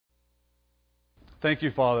Thank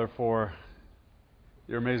you, Father, for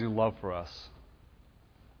your amazing love for us.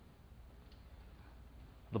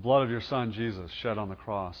 The blood of your Son, Jesus, shed on the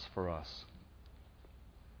cross for us.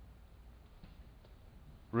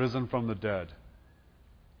 Risen from the dead,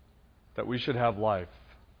 that we should have life.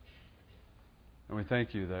 And we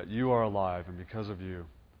thank you that you are alive, and because of you,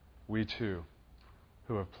 we too,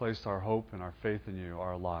 who have placed our hope and our faith in you,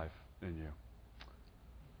 are alive in you.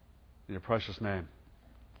 In your precious name,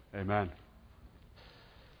 amen.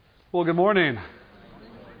 Well, good morning.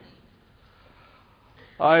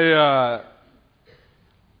 I,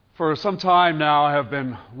 for some time now, have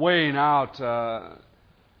been weighing out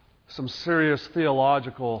some serious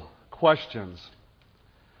theological questions,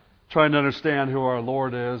 trying to understand who our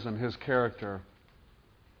Lord is and His character.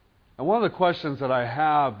 And one of the questions that I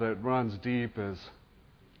have that runs deep is,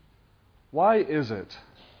 why is it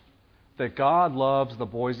that God loves the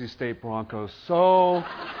Boise State Broncos so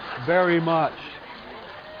very much?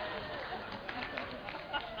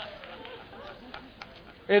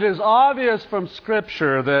 It is obvious from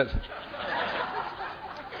Scripture that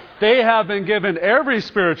they have been given every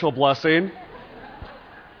spiritual blessing.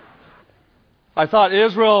 I thought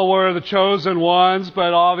Israel were the chosen ones,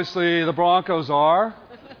 but obviously the Broncos are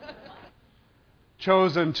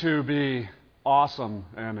chosen to be awesome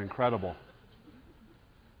and incredible.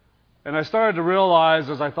 And I started to realize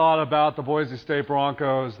as I thought about the Boise State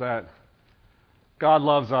Broncos that God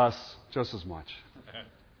loves us just as much.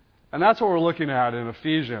 And that's what we're looking at in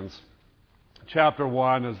Ephesians. Chapter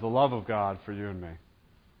 1 is the love of God for you and me.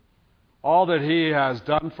 All that He has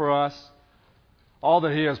done for us, all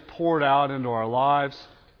that He has poured out into our lives,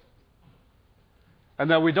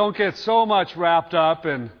 and that we don't get so much wrapped up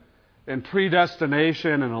in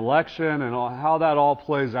predestination and election and how that all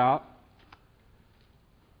plays out,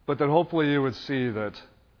 but that hopefully you would see that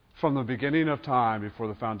from the beginning of time, before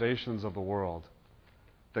the foundations of the world,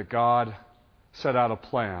 that God set out a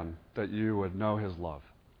plan that you would know His love.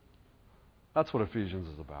 That's what Ephesians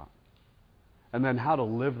is about. And then how to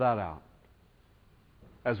live that out.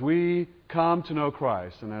 As we come to know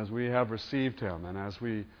Christ, and as we have received Him, and as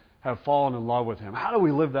we have fallen in love with Him, how do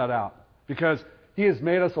we live that out? Because He has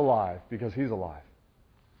made us alive, because He's alive.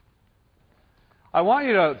 I want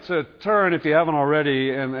you to turn, if you haven't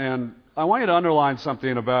already, and I want you to underline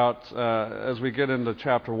something about, as we get into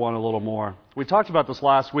chapter 1 a little more. We talked about this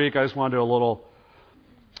last week. I just want to do a little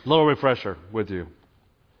refresher with you.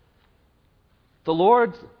 The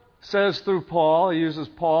Lord says through Paul, He uses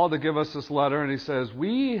Paul to give us this letter, and He says,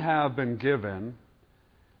 we have been given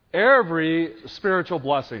every spiritual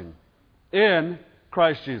blessing in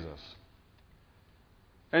Christ Jesus.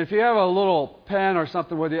 And if you have a little pen or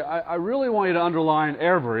something with you, I really want you to underline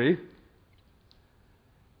every,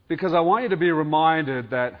 because I want you to be reminded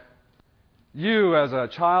that you, as a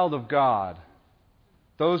child of God,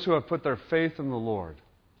 those who have put their faith in the Lord,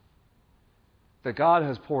 that God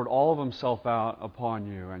has poured all of Himself out upon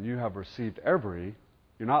you, and you have received every,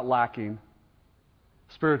 you're not lacking,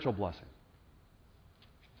 spiritual blessing.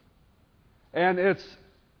 And it's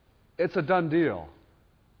a done deal.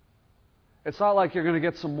 It's not like you're going to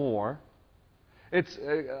get some more.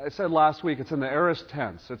 I said last week, it's in the aorist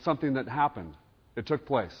tense. It's something that happened. It took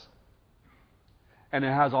place. And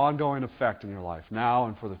it has ongoing effect in your life, now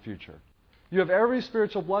and for the future. You have every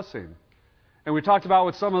spiritual blessing. And we talked about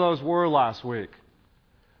what some of those were last week.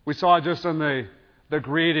 We saw just in the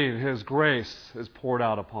greeting, His grace is poured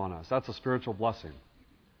out upon us. That's a spiritual blessing.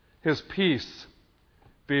 His peace,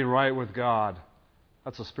 being right with God,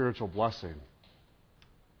 that's a spiritual blessing.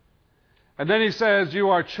 And then He says, you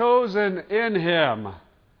are chosen in Him.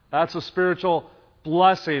 That's a spiritual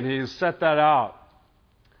blessing. He's set that out.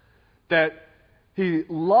 That He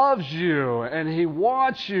loves you and He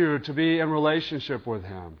wants you to be in relationship with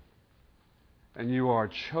Him. And you are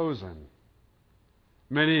chosen.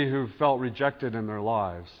 Many who felt rejected in their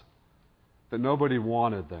lives, that nobody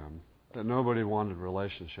wanted them, that nobody wanted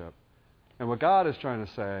relationship. And what God is trying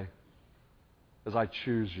to say is, I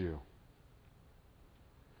choose you.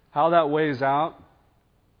 How that weighs out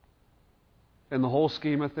in the whole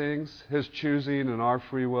scheme of things, His choosing and our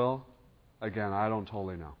free will, again, I don't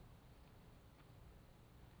totally know.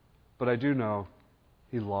 But I do know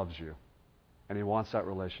He loves you, and He wants that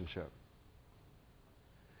relationship.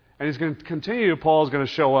 And he's going to continue, Paul is going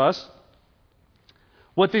to show us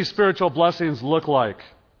what these spiritual blessings look like.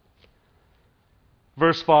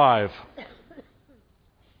 Verse 5.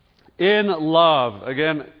 In love.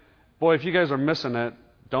 Again, boy, if you guys are missing it,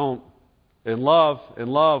 don't. In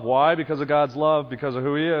love. Why? Because of God's love, because of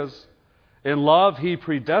who He is. In love, He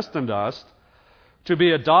predestined us to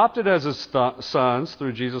be adopted as His sons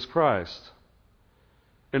through Jesus Christ,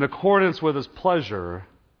 in accordance with His pleasure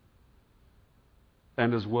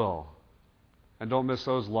and His will. And don't miss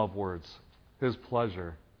those love words. His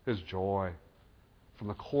pleasure, His joy, from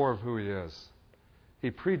the core of who He is. He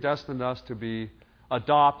predestined us to be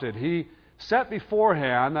adopted. He set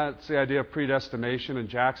beforehand, that's the idea of predestination, and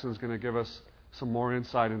Jackson's going to give us some more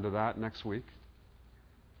insight into that next week.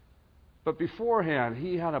 But beforehand,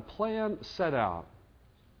 He had a plan set out.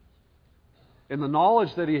 In the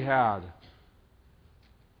knowledge that He had,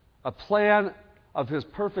 a plan of His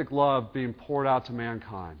perfect love being poured out to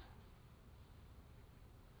mankind.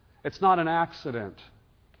 It's not an accident,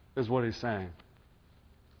 is what He's saying.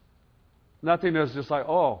 Nothing is just like,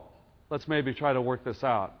 oh, let's maybe try to work this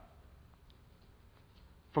out.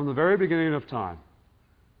 From the very beginning of time,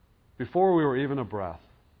 before we were even a breath,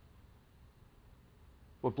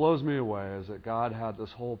 what blows me away is that God had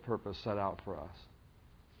this whole purpose set out for us.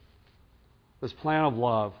 This plan of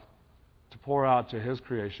love to pour out to His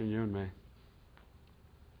creation, you and me.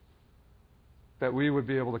 That we would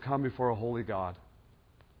be able to come before a holy God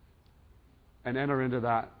and enter into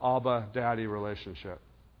that Abba Daddy relationship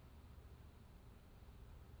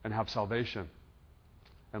and have salvation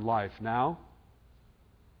and life now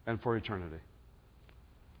and for eternity.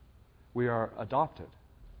 We are adopted.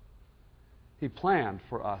 He planned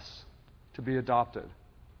for us to be adopted,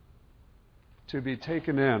 to be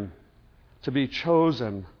taken in, to be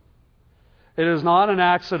chosen. It is not an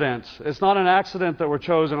accident. It's not an accident that we're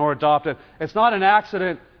chosen or adopted. It's not an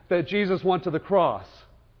accident that Jesus went to the cross.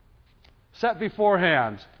 Set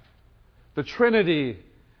beforehand, the Trinity,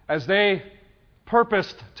 as they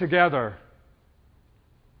purposed together,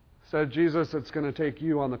 said, Jesus, it's going to take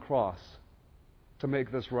you on the cross to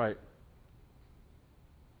make this right.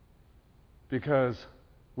 Because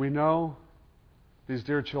we know these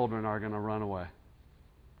dear children are going to run away.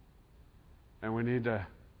 And we need to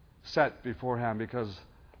set beforehand, because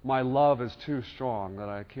my love is too strong that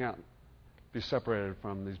I can't be separated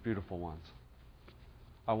from these beautiful ones.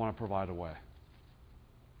 I want to provide a way.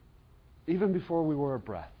 Even before we were a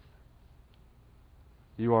breath,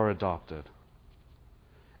 you are adopted.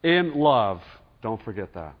 In love, don't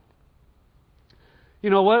forget that. You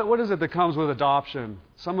know, what is it that comes with adoption?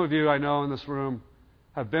 Some of you I know in this room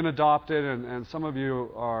have been adopted, and some of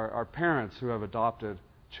you are parents who have adopted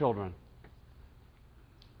children.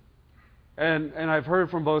 And I've heard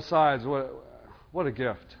from both sides what a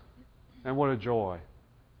gift and what a joy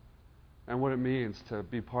and what it means to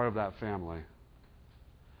be part of that family.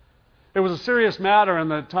 It was a serious matter in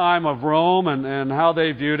the time of Rome and how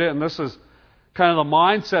they viewed it, and this is kind of the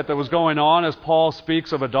mindset that was going on as Paul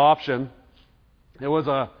speaks of adoption. It was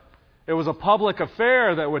a public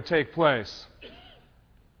affair that would take place.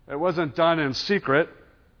 It wasn't done in secret.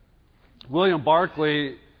 William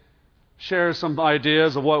Barclay shares some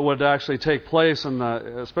ideas of what would actually take place,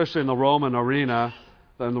 especially in the Roman arena,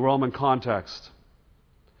 in the Roman context.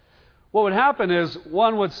 What would happen is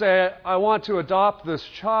one would say, I want to adopt this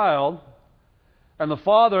child, and the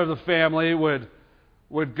father of the family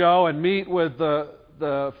would go and meet with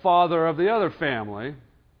the father of the other family,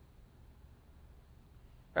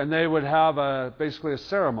 and they would have basically a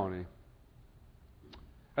ceremony.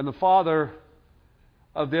 And the father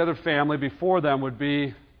of the other family before them would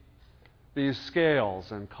be these scales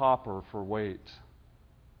and copper for weight.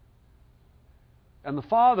 And the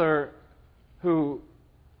father who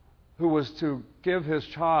was to give his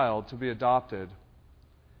child to be adopted,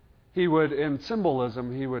 he would, in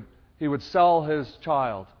symbolism, he would sell his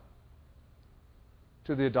child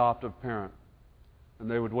to the adoptive parent, and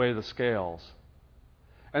they would weigh the scales.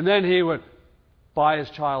 And then he would buy his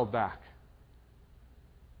child back.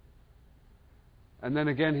 And then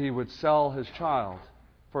again he would sell his child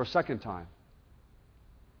for a second time.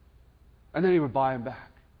 And then he would buy him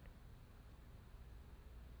back.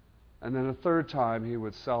 And then a third time he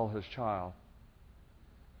would sell his child.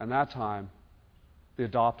 And that time the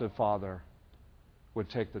adoptive father would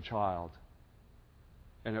take the child,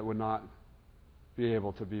 and it would not be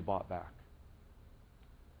able to be bought back.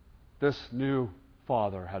 This new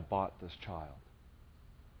father had bought this child,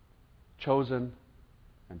 chosen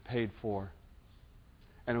and paid for,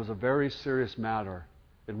 and it was a very serious matter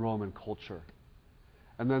in Roman culture.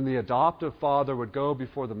 And then the adoptive father would go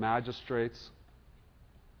before the magistrates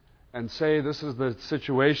and say, this is the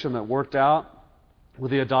situation that worked out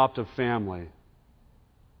with the adoptive family.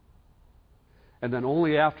 And then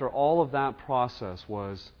only after all of that process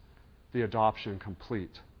was the adoption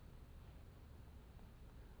complete.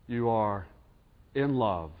 You are in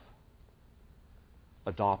love,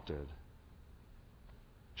 adopted,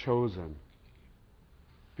 chosen,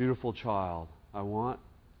 beautiful child. I want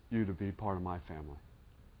you to be part of my family.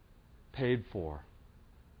 Paid for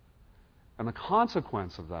And the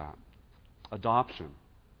consequence of that, adoption,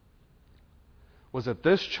 was that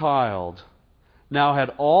this child now had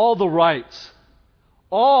all of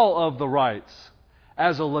the rights,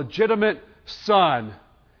 as a legitimate son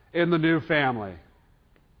in the new family.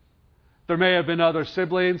 There may have been other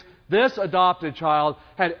siblings. This adopted child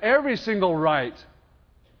had every single right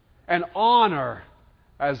and honor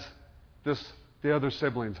as the other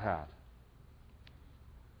siblings had.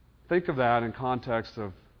 Think of that in context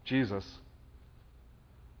of Jesus,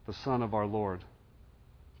 the Son of our Lord.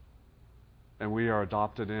 And we are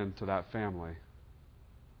adopted into that family.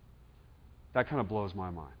 That kind of blows my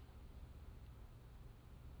mind.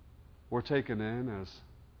 We're taken in as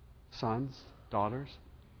sons, daughters,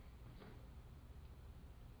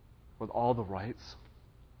 with all the rights,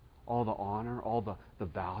 all the honor, all the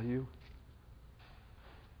value,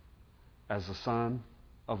 as the Son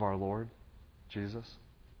of our Lord, Jesus.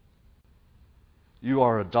 You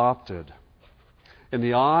are adopted. In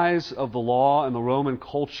the eyes of the law and the Roman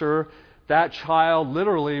culture, that child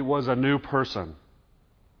literally was a new person.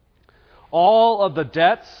 All of the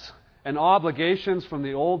debts and obligations from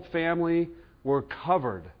the old family were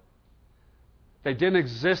covered. They didn't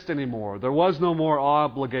exist anymore. There was no more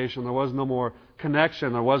obligation. There was no more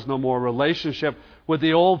connection. There was no more relationship with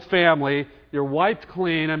the old family. You're wiped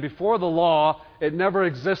clean, and before the law, it never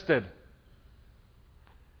existed.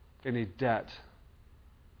 Any debt,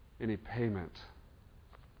 any payment,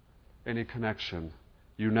 any connection,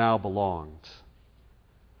 you now belonged.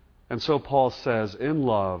 And so Paul says, in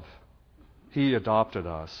love, He adopted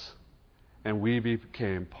us, and we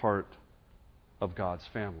became part of God's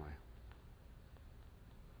family.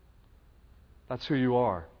 That's who you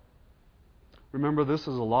are. Remember, this is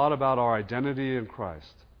a lot about our identity in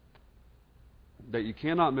Christ. That you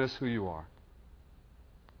cannot miss who you are.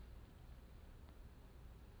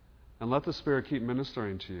 And let the Spirit keep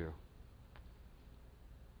ministering to you.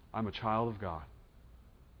 I'm a child of God.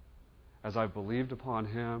 As I've believed upon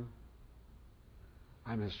Him,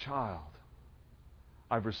 I'm His child.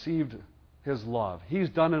 I've received His love. He's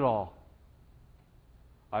done it all.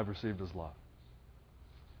 I've received His love.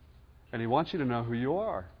 And He wants you to know who you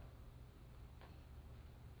are.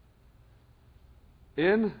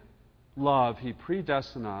 In love, He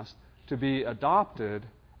predestined us to be adopted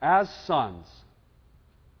as sons.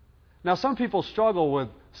 Now, some people struggle with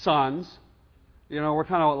sons. You know, we're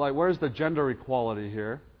kind of like, where's the gender equality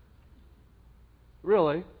here?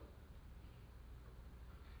 Really?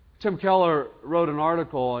 Tim Keller wrote an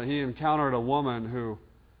article, and he encountered a woman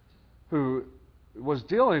who was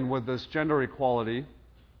dealing with this gender equality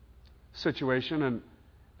situation,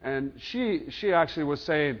 and she actually was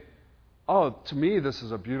saying, "Oh, to me, this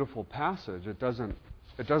is a beautiful passage. It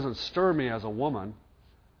doesn't stir me as a woman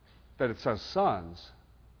that it says sons."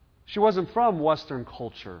 She wasn't from Western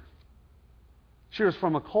culture. She was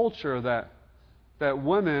from a culture that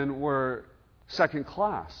women were second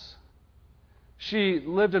class. She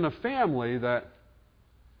lived in a family that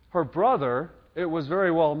her brother, it was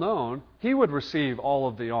very well known, he would receive all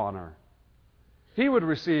of the honor. He would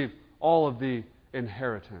receive all of the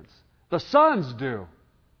inheritance. The sons do.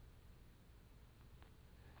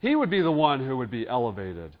 He would be the one who would be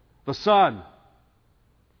elevated. The son.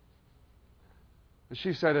 And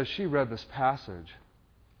she said, as she read this passage,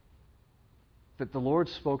 that the Lord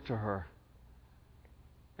spoke to her.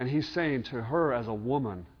 And He's saying to her as a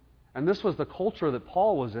woman, and this was the culture that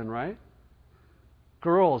Paul was in, right?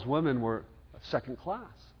 Girls, women were second class.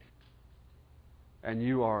 And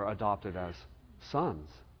you are adopted as sons.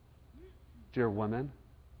 Dear women,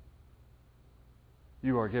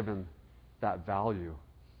 you are given that value.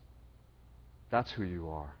 That's who you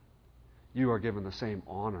are. You are given the same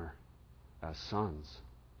honor as sons.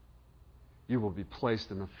 You will be placed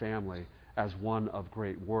in the family as one of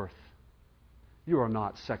great worth. You are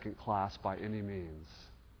not second class by any means.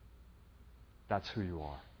 That's who you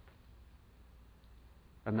are.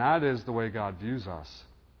 And that is the way God views us.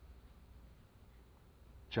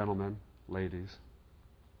 Gentlemen, ladies,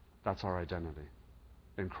 that's our identity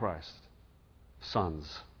in Christ.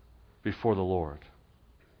 Sons before the Lord.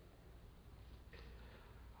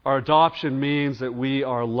 Our adoption means that we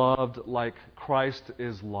are loved like Christ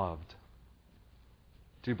is loved.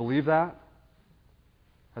 Do you believe that?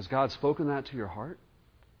 Has God spoken that to your heart?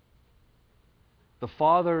 The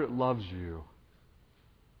Father loves you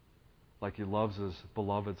like He loves His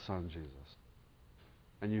beloved Son, Jesus.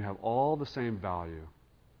 And you have all the same value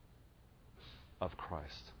of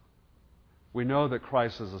Christ. We know that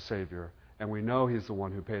Christ is a Savior, and we know He's the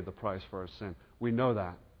one who paid the price for our sin. We know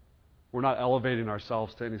that. We're not elevating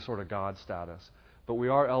ourselves to any sort of God status, but we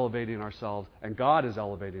are elevating ourselves, and God is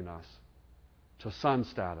elevating us to son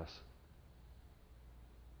status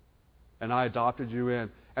and I adopted you in.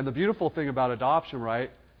 And the beautiful thing about adoption,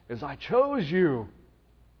 right, is I chose you.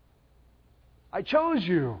 I chose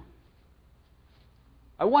you.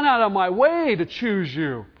 I went out of my way to choose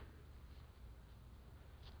you.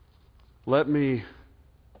 Let me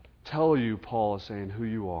tell you, Paul is saying, who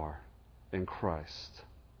you are in Christ.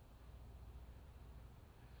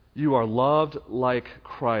 You are loved like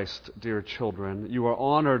Christ, dear children. You are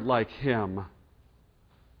honored like Him.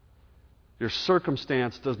 Your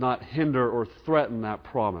circumstance does not hinder or threaten that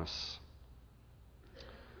promise.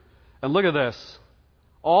 And look at this.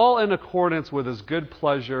 All in accordance with His good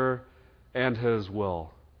pleasure and His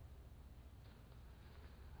will.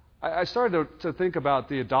 I started to think about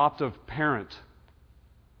the adoptive parent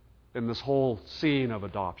in this whole scene of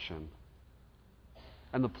adoption.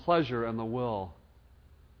 And the pleasure and the will,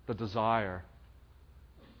 the desire.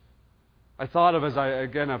 I thought of, as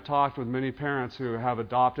I've talked with many parents who have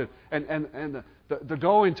adopted, and the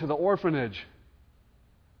going to the orphanage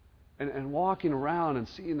and walking around and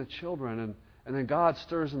seeing the children, and then God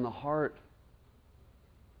stirs in the heart.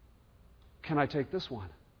 Can I take this one?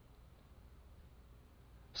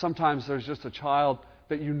 Sometimes there's just a child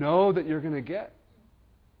that you know that you're going to get.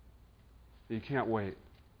 You can't wait.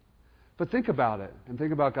 But think about it, and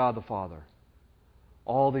think about God the Father.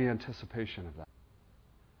 All the anticipation of that.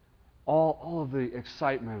 All of the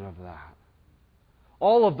excitement of that.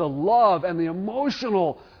 All of the love and the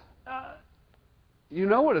emotional. You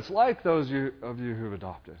know what it's like, those of you who've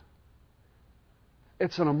adopted.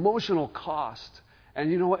 It's an emotional cost. And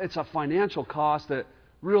you know what? It's a financial cost that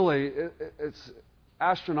really, it's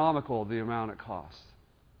astronomical, the amount it costs.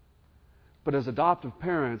 But as adoptive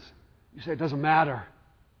parents, you say, it doesn't matter.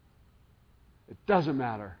 It doesn't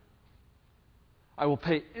matter. I will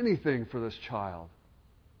pay anything for this child.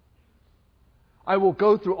 I will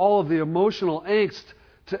go through all of the emotional angst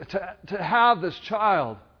to have this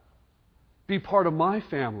child be part of my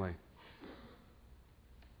family.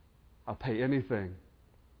 I'll pay anything.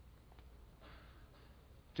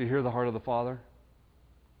 Do you hear the heart of the Father?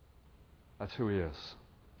 That's who He is.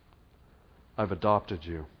 I've adopted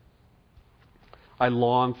you. I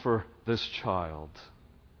long for this child.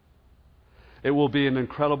 It will be an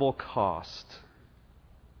incredible cost,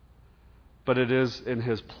 but it is in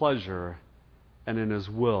His pleasure and in His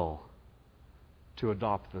will to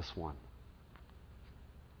adopt this one.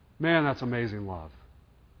 Man, that's amazing love.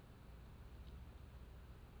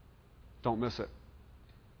 Don't miss it.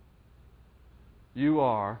 You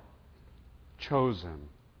are chosen.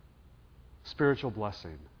 Spiritual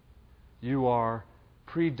blessing. You are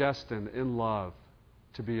predestined in love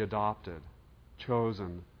to be adopted,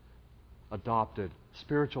 chosen, adopted.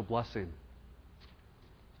 Spiritual blessing.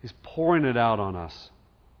 He's pouring it out on us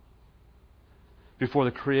before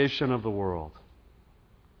the creation of the world.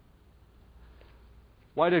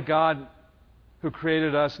 Why did God, who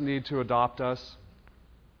created us, need to adopt us?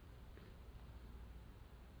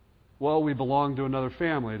 Well, we belong to another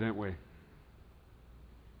family, didn't we?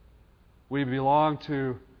 We belong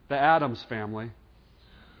to the Adams family.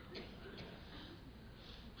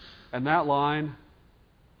 And that line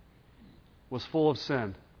was full of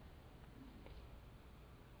sin.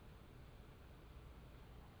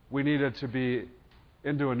 We needed to be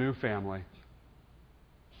into a new family.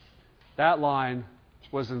 That line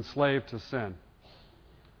was enslaved to sin.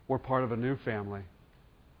 We're part of a new family.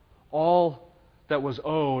 All that was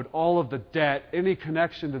owed, all of the debt, any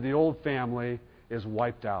connection to the old family is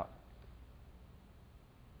wiped out.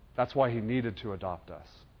 That's why He needed to adopt us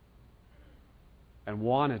and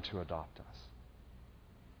wanted to adopt us.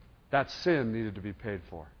 That sin needed to be paid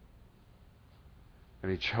for.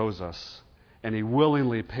 And He chose us, and He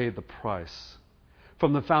willingly paid the price.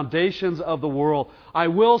 From the foundations of the world, I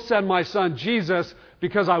will send my Son Jesus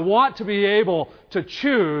because I want to be able to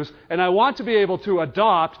choose and I want to be able to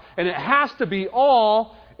adopt, and it has to be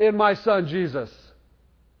all in my Son Jesus.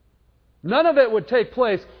 None of it would take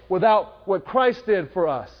place without what Christ did for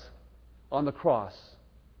us on the cross.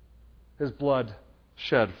 His blood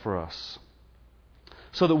shed for us.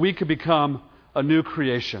 So that we could become a new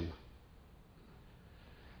creation.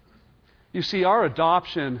 You see, our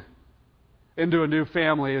adoption into a new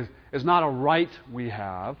family is not a right we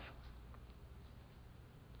have.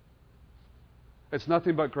 It's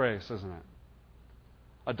nothing but grace, isn't it?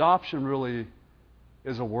 Adoption really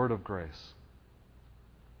is a word of grace.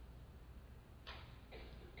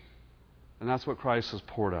 And that's what Christ has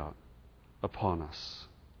poured out upon us.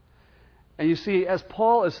 And you see, as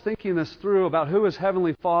Paul is thinking this through about who his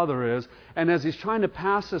heavenly Father is, and as he's trying to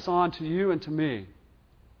pass this on to you and to me,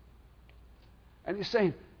 and he's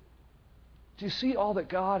saying, do you see all that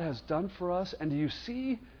God has done for us? And do you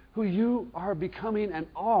see who you are becoming and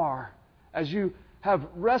are as you have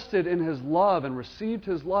rested in His love and received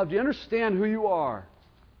His love, do you understand who you are?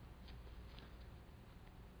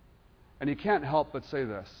 And you can't help but say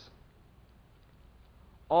this: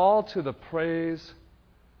 all to the praise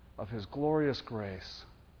of His glorious grace.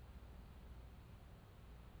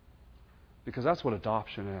 Because that's what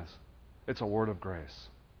adoption is. It's a word of grace.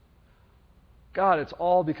 God, it's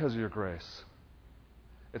all because of your grace.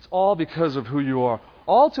 It's all because of who you are.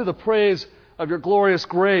 All to the praise of your glorious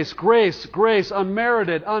grace. Grace, grace,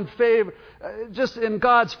 unmerited, unfavored, just in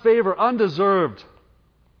God's favor, undeserved.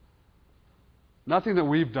 Nothing that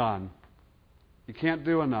we've done. You can't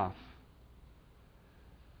do enough.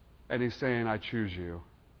 And He's saying, I choose you.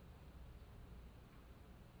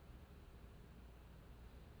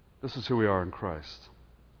 This is who we are in Christ.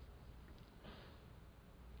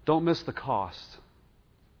 Don't miss the cost.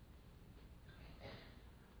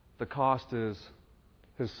 The cost is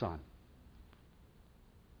His Son.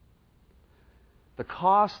 The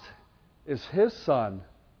cost is His Son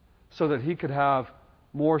so that He could have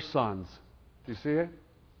more sons. Do you see it?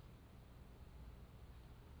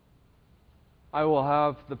 I will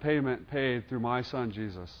have the payment paid through my Son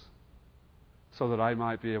Jesus so that I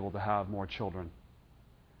might be able to have more children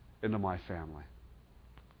into my family.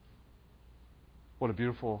 What a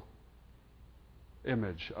beautiful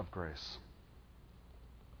image of grace.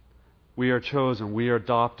 We are chosen, we are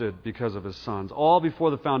adopted because of His sons, all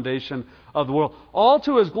before the foundation of the world, all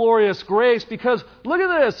to His glorious grace, because, look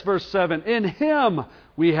at this, verse 7, in Him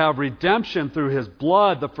we have redemption through His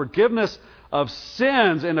blood, the forgiveness of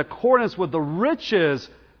sins in accordance with the riches.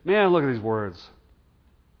 Man, look at these words.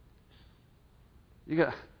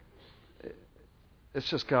 It's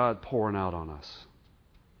just God pouring out on us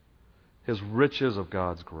His riches of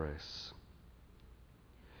God's grace.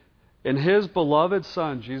 In His beloved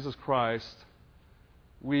Son, Jesus Christ,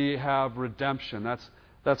 we have redemption.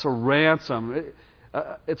 That's a ransom.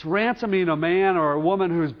 It's ransoming a man or a woman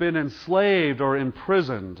who's been enslaved or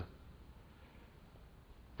imprisoned.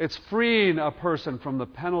 It's freeing a person from the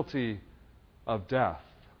penalty of death.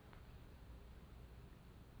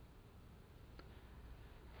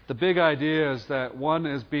 The big idea is that one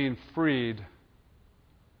is being freed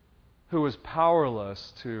who is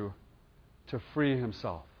powerless to free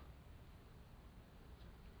himself.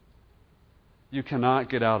 You cannot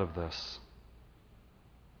get out of this.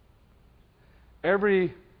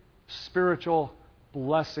 Every spiritual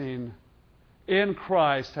blessing in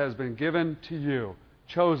Christ has been given to you,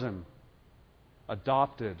 chosen,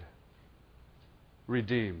 adopted,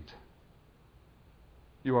 redeemed.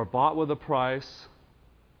 You are bought with a price.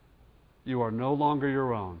 You are no longer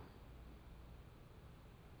your own.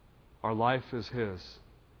 Our life is His.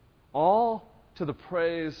 All to the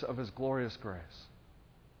praise of His glorious grace.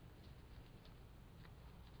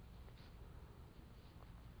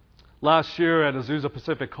 Last year at Azusa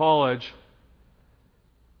Pacific College,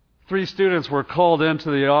 3 students were called into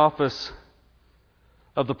the office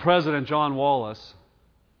of the president, John Wallace.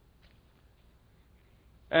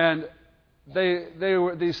 And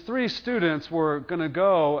these 3 students were going to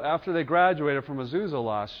go, after they graduated from Azusa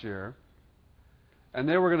last year, and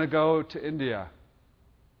they were going to go to India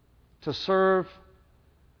to serve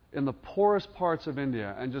in the poorest parts of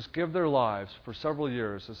India and just give their lives for several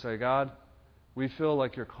years to say, God, we feel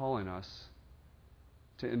like you're calling us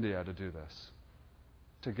to India to do this,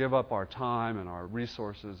 to give up our time and our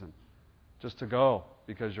resources and just to go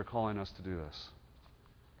because you're calling us to do this.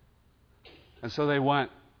 And so they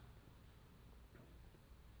went.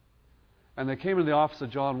 And they came into the office of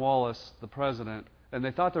John Wallace, the president, and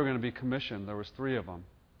they thought they were going to be commissioned. There was 3 of them.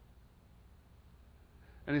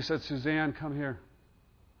 And he said, Suzanne, come here.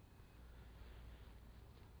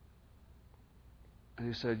 And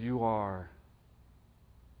he said, you are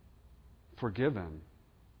forgiven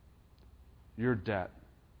your debt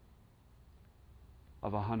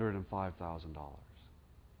of $105,000.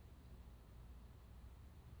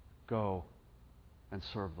 Go and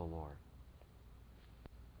serve the Lord.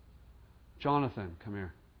 Jonathan, come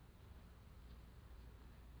here.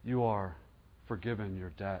 You are forgiven your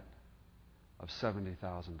debt of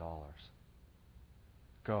 $70,000.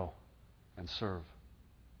 Go and serve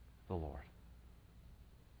the Lord.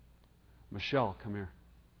 Michelle, come here.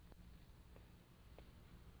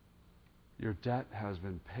 Your debt has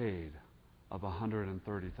been paid of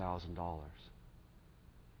 $130,000.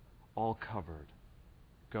 All covered.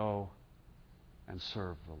 Go and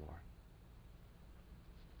serve the Lord.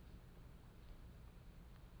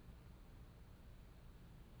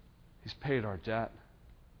 He's paid our debt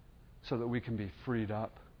so that we can be freed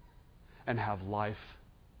up and have life.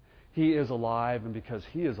 He is alive, and because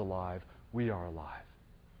He is alive, we are alive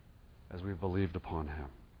as we've believed upon Him.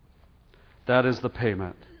 That is the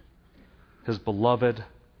payment. His beloved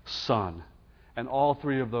Son. And all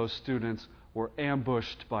three of those students were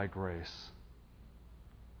ambushed by grace.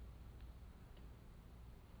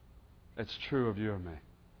 It's true of you and me.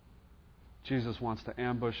 Jesus wants to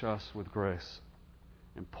ambush us with grace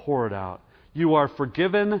and pour it out. You are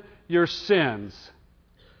forgiven your sins.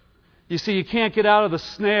 You see, you can't get out of the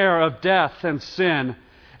snare of death and sin,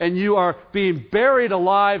 and you are being buried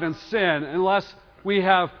alive in sin unless we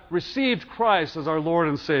have received Christ as our Lord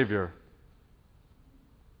and Savior.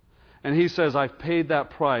 And He says, I've paid that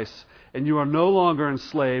price, and you are no longer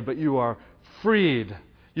enslaved, but you are freed.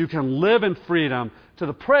 You can live in freedom to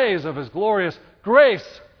the praise of His glorious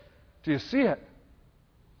grace. Do you see it?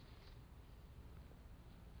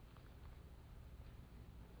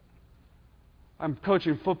 I'm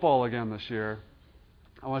coaching football again this year.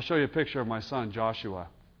 I want to show you a picture of my son, Joshua.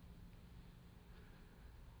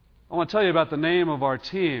 I want to tell you about the name of our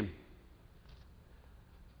team.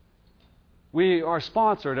 We are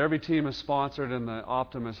sponsored. Every team is sponsored in the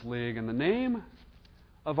Optimus League. And the name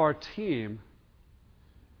of our team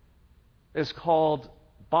is called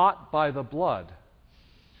Bought by the Blood.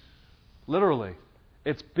 Literally.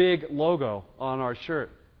 It's big logo on our shirt.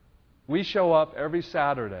 We show up every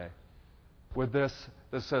Saturday with this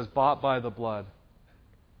that says Bought by the Blood.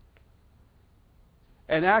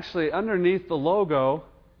 And actually, underneath the logo,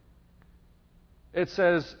 it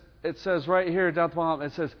says right here down at the bottom,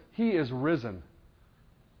 it says, He is risen.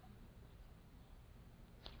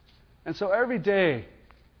 And so every day,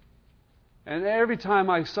 and every time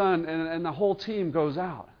my son and the whole team goes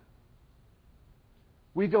out,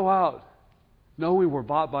 we go out knowing we're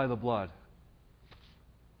bought by the blood.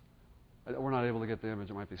 We're not able to get the image.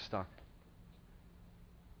 It might be stuck.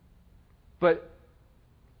 But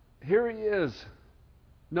here he is,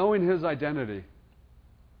 knowing his identity.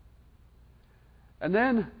 And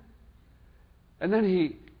then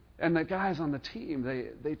the guys on the team,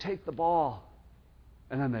 they take the ball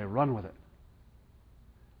and then they run with it.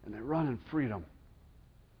 And they run in freedom.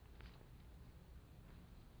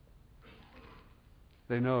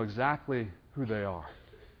 They know exactly who they are.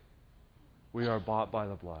 We are bought by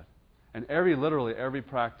the blood. And literally every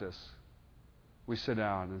practice, we sit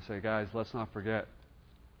down and say, guys, let's not forget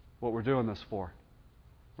what we're doing this for.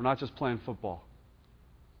 We're not just playing football.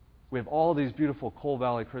 We have all these beautiful Coal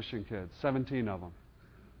Valley Christian kids, 17 of them.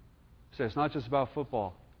 Say, it's not just about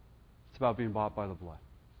football. It's about being bought by the blood.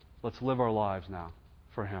 Let's live our lives now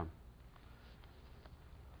for Him.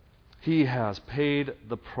 He has paid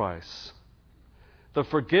the price. The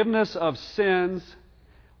forgiveness of sins,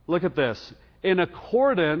 look at this, in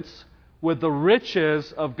accordance with the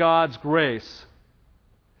riches of God's grace.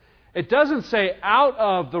 It doesn't say out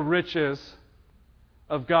of the riches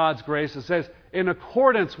of God's grace. It says in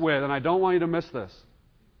accordance with, and I don't want you to miss this.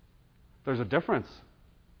 There's a difference.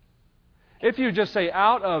 If you just say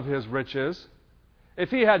out of His riches, if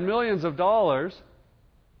He had millions of dollars,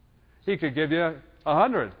 He could give you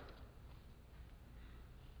 100.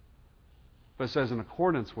 But it says in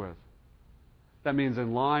accordance with. That means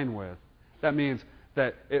in line with. That means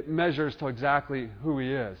that it measures to exactly who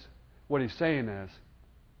He is. What He's saying is,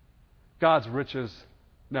 God's riches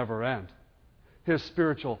never end. His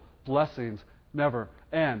spiritual blessings never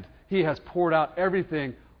end. He has poured out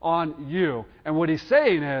everything on you. And what He's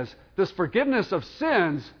saying is, this forgiveness of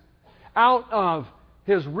sins out of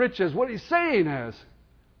His riches, what He's saying is,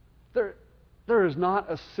 there is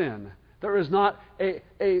not a sin. There is not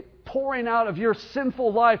a pouring out of your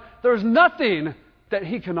sinful life. There's nothing that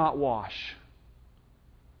He cannot wash.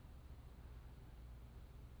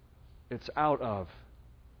 It's out of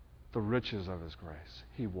the riches of His grace.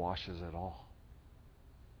 He washes it all.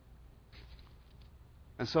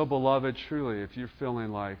 And so, beloved, truly, if you're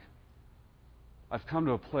feeling like, I've come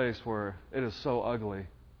to a place where it is so ugly,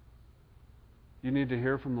 you need to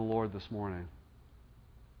hear from the Lord this morning.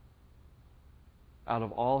 Out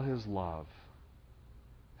of all His love,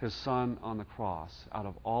 His Son on the cross, out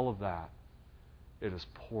of all of that, it is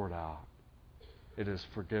poured out. It is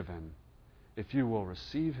forgiven. If you will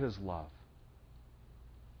receive His love,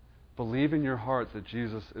 believe in your heart that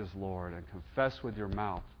Jesus is Lord, and confess with your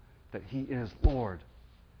mouth that He is Lord,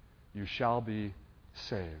 you shall be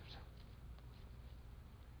saved.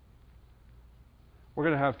 We're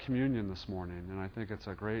going to have communion this morning, and I think it's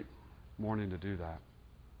a great morning to do that.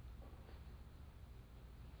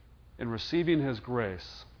 In receiving His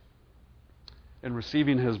grace, in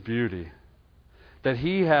receiving His beauty, that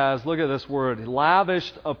He has, look at this word,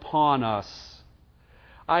 lavished upon us.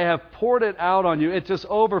 I have poured it out on you. It just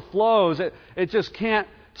overflows. It just can't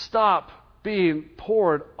stop being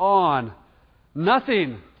poured on.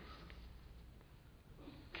 Nothing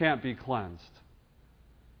can't be cleansed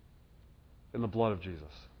in the blood of Jesus.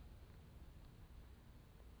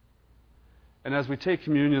 And as we take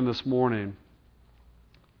communion this morning,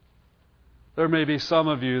 there may be some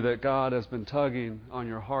of you that God has been tugging on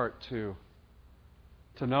your heart to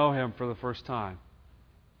know Him for the first time.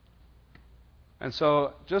 And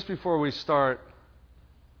so, just before we start,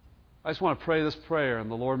 I just want to pray this prayer, and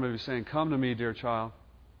the Lord may be saying, "Come to me, dear child,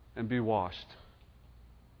 and be washed."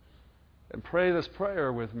 And pray this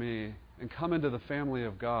prayer with me, and come into the family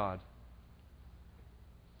of God,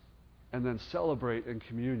 and then celebrate in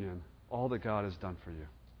communion all that God has done for you.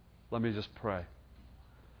 Let me just pray.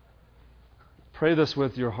 Pray this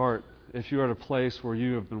with your heart if you are at a place where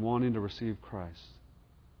you have been wanting to receive Christ.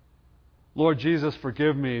 Lord Jesus,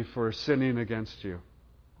 forgive me for sinning against you.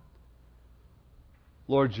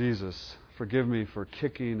 Lord Jesus, forgive me for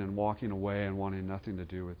kicking and walking away and wanting nothing to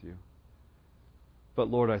do with you. But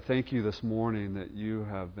Lord, I thank you this morning that you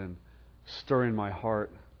have been stirring my heart.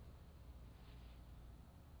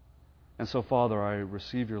 And so, Father, I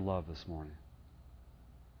receive your love this morning.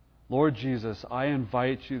 Lord Jesus, I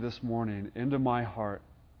invite you this morning into my heart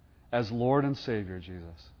as Lord and Savior,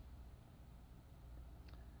 Jesus.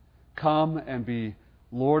 Come and be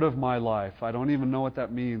Lord of my life. I don't even know what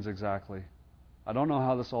that means exactly. I don't know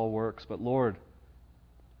how this all works, but Lord,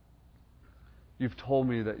 you've told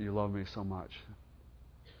me that you love me so much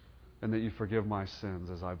and that you forgive my sins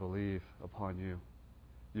as I believe upon you.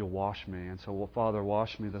 You'll wash me. And so, Father,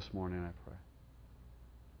 wash me this morning, I pray.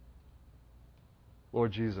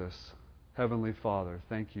 Lord Jesus, Heavenly Father,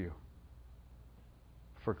 thank you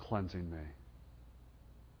for cleansing me.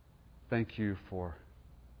 Thank you for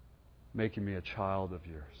making me a child of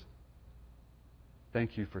yours.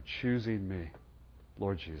 Thank you for choosing me,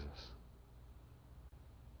 Lord Jesus.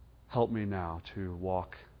 Help me now to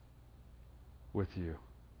walk with you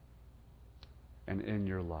and in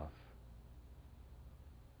your love.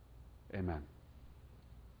 Amen.